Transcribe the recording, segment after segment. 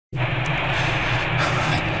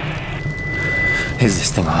Is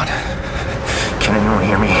this thing on? Can anyone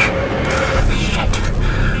hear me? Shit.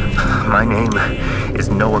 My name is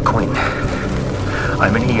Noah Quinn.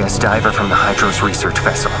 I'm an ES diver from the Hydros research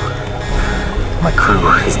vessel. My crew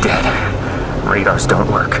is dead. Radars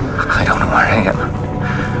don't work. I don't know where I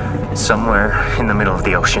am. Somewhere in the middle of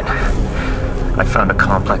the ocean. I found a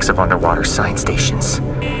complex of underwater science stations.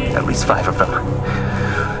 At least 5 of them.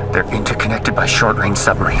 They're interconnected by short-range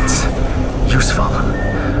submarines. Useful,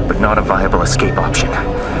 but not a viable escape option.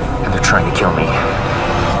 And they're trying to kill me.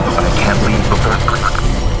 But I can't leave before...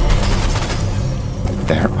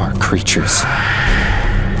 There are creatures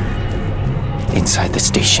inside the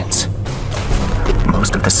stations.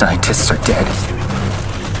 Most of the scientists are dead.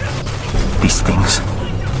 These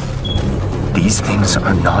things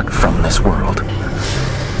are not from this world.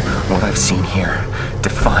 What I've seen here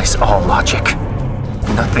defies all logic.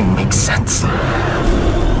 Nothing makes sense.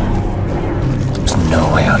 There's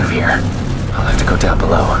no way out of here. I'll have to go down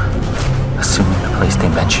below, assuming the place they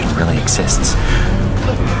mentioned really exists.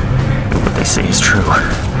 What they say is true.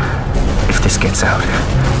 If this gets out,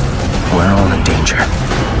 we're all in danger.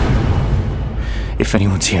 If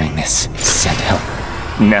anyone's hearing this, send help.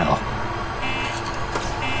 Now.